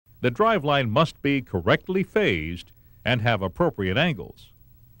the driveline must be correctly phased and have appropriate angles.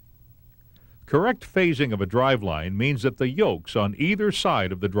 Correct phasing of a driveline means that the yokes on either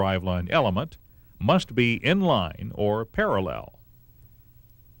side of the driveline element must be in line or parallel.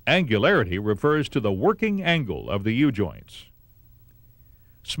 Angularity refers to the working angle of the U-joints.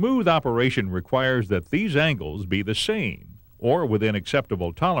 Smooth operation requires that these angles be the same or within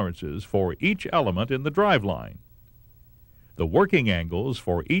acceptable tolerances for each element in the driveline. The working angles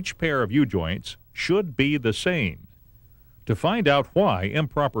for each pair of U-joints should be the same. To find out why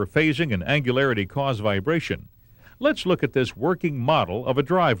improper phasing and angularity cause vibration, let's look at this working model of a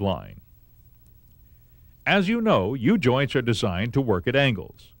driveline. As you know, U-joints are designed to work at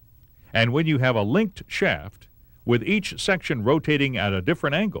angles. And when you have a linked shaft, with each section rotating at a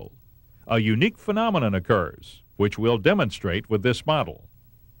different angle, a unique phenomenon occurs, which we'll demonstrate with this model.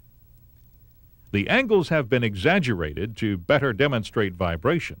 The angles have been exaggerated to better demonstrate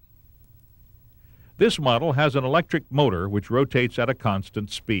vibration. This model has an electric motor which rotates at a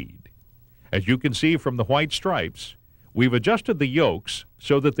constant speed. As you can see from the white stripes, we've adjusted the yokes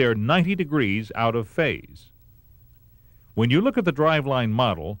so that they're 90 degrees out of phase. When you look at the driveline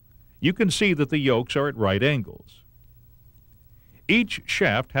model, you can see that the yokes are at right angles. Each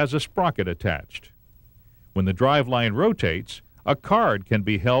shaft has a sprocket attached. When the driveline rotates, a card can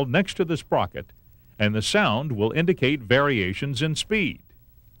be held next to the sprocket, and the sound will indicate variations in speed.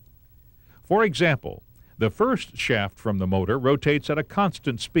 For example, the first shaft from the motor rotates at a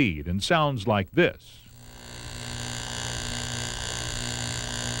constant speed and sounds like this.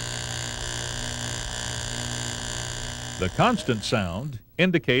 The constant sound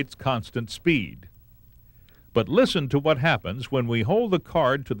indicates constant speed. But listen to what happens when we hold the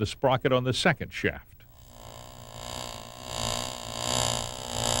card to the sprocket on the second shaft.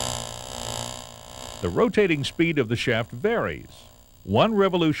 The rotating speed of the shaft varies. One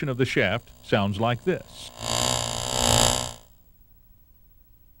revolution of the shaft sounds like this.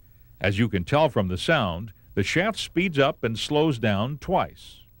 As you can tell from the sound, the shaft speeds up and slows down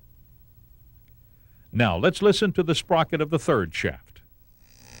twice. Now let's listen to the sprocket of the third shaft.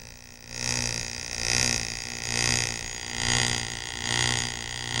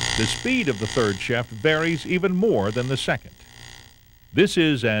 The speed of the third shaft varies even more than the second. This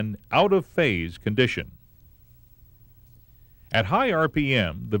is an out-of-phase condition. At high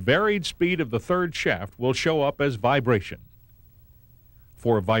RPM, the varied speed of the third shaft will show up as vibration.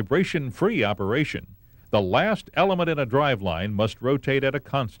 For vibration-free operation, the last element in a driveline must rotate at a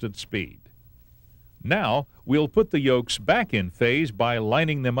constant speed. Now, we'll put the yokes back in phase by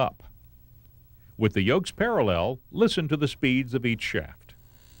lining them up. With the yokes parallel, listen to the speeds of each shaft.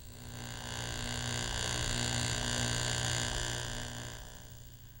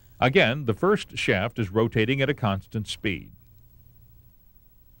 Again, the first shaft is rotating at a constant speed.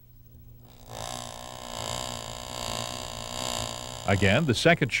 Again, the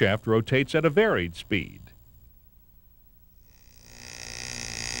second shaft rotates at a varied speed.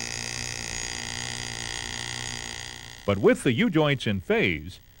 But with the U-joints in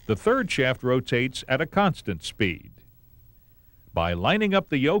phase, the third shaft rotates at a constant speed. By lining up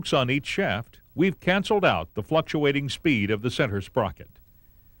the yokes on each shaft, we've canceled out the fluctuating speed of the center sprocket.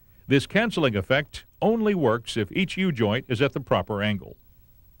 This canceling effect only works if each U-joint is at the proper angle.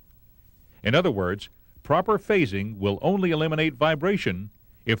 In other words, proper phasing will only eliminate vibration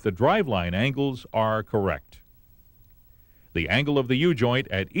if the driveline angles are correct. The angle of the U-joint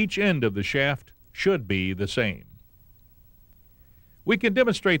at each end of the shaft should be the same. We can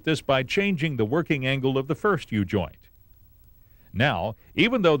demonstrate this by changing the working angle of the first U-joint. Now,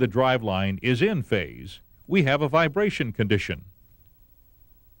 even though the driveline is in phase, we have a vibration condition.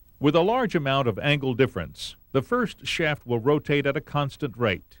 With a large amount of angle difference, the first shaft will rotate at a constant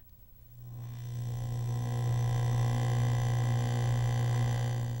rate.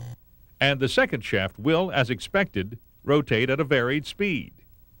 And the second shaft will, as expected, rotate at a varied speed.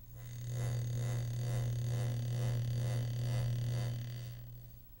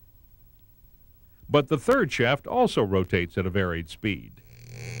 But the third shaft also rotates at a varied speed.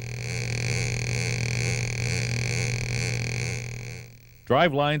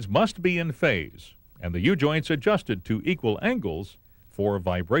 Drivelines must be in phase, and the U-joints adjusted to equal angles for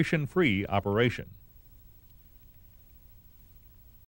vibration-free operation.